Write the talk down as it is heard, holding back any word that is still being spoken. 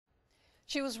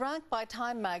She was ranked by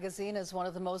Time magazine as one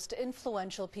of the most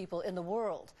influential people in the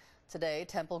world. Today,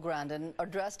 Temple Grandin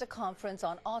addressed a conference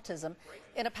on autism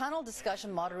in a panel discussion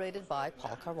moderated by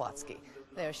Paul Courtoisie.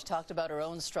 There she talked about her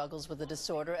own struggles with the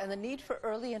disorder and the need for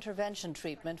early intervention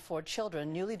treatment for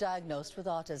children newly diagnosed with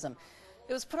autism.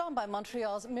 It was put on by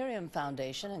Montreal's Miriam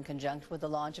Foundation in conjunction with the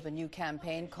launch of a new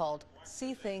campaign called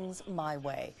See Things My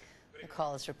Way. The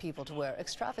call is for people to wear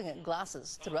extravagant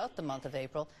glasses throughout the month of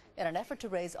April in an effort to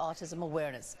raise autism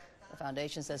awareness. The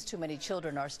foundation says too many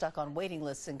children are stuck on waiting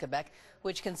lists in Quebec,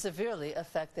 which can severely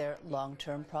affect their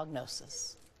long-term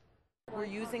prognosis. We're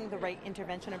using the right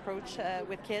intervention approach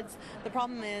with kids. The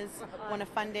problem is one of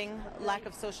funding, lack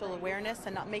of social awareness,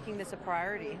 and not making this a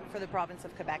priority for the province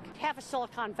of Quebec. Half of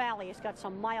Silicon Valley has got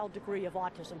some mild degree of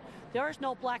autism. There is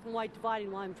no black and white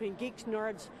dividing line between geeks,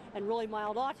 nerds, and really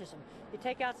mild autism. You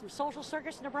take out some social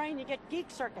circuits in the brain, you get geek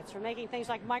circuits for making things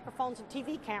like microphones and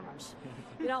TV cameras.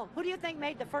 You know, who do you think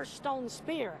made the first stone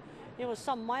spear? It was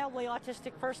some mildly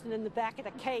autistic person in the back of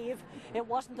the cave. It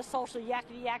wasn't the social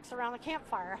yakety-yaks around the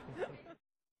campfire.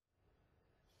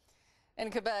 In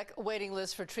Quebec, waiting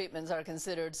lists for treatments are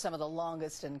considered some of the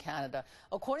longest in Canada.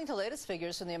 According to latest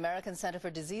figures from the American Centre for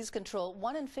Disease Control,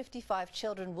 1 in 55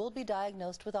 children will be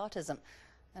diagnosed with autism.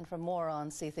 And for more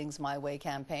on See Things My Way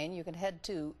campaign, you can head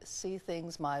to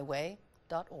seethingsmyway.org.